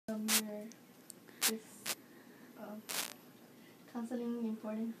counseling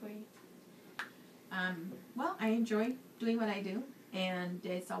important for you? Well, I enjoy doing what I do, and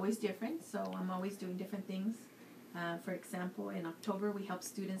it's always different, so I'm always doing different things. For example, in October, we help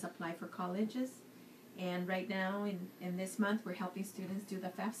students apply for colleges, and right now, in this month, we're helping students do the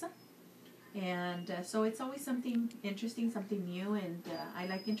FAFSA. And so it's always something interesting, something new, and I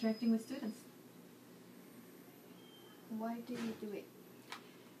like interacting with students. Why do you do it?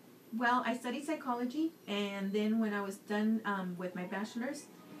 Well, I studied psychology, and then when I was done with my bachelor's,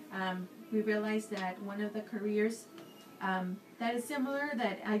 we realized that one of the careers that is similar,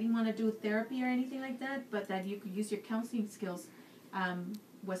 that I didn't want to do therapy or anything like that, but that you could use your counseling skills,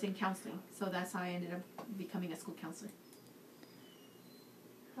 was in counseling. So that's how I ended up becoming a school counselor.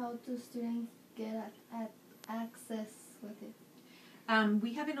 How do students get at access with it?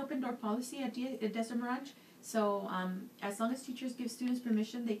 We have an open door policy at Desert Mirage. So as long as teachers give students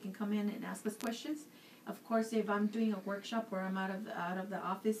permission, they can come in and ask us questions. Of course, if I'm doing a workshop or I'm out of the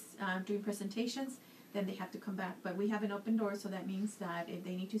office doing presentations, then they have to come back. But we have an open door, so that means that if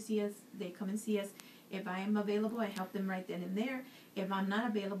they need to see us, they come and see us. If I am available, I help them right then and there. If I'm not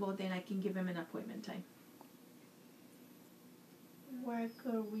available, then I can give them an appointment time. Where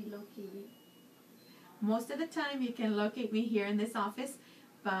could we locate you? Most of the time, you can locate me here in this office.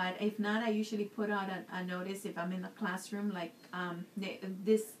 But if not, I usually put out a notice if I'm in the classroom, like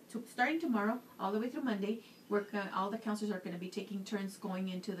starting tomorrow, all the way through Monday, all the counselors are going to be taking turns going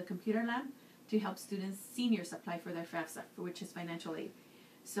into the computer lab to help students, seniors, apply for their FAFSA, which is financial aid.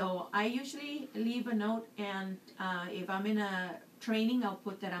 So I usually leave a note, and if I'm in a training, I'll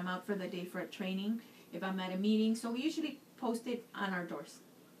put that I'm out for the day for a training. If I'm at a meeting, so we usually post it on our doors.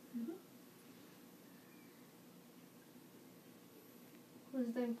 Mm-hmm.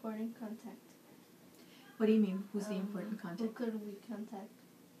 Who's the important contact? What do you mean, who's the important contact? Who could we contact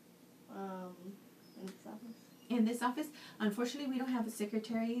in this office? In this office, unfortunately, we don't have a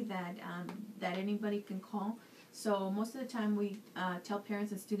secretary that anybody can call. So most of the time, we tell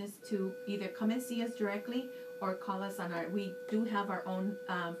parents and students to either come and see us directly or call us on we do have our own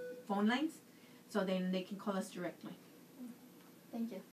phone lines, so then they can call us directly. Thank you.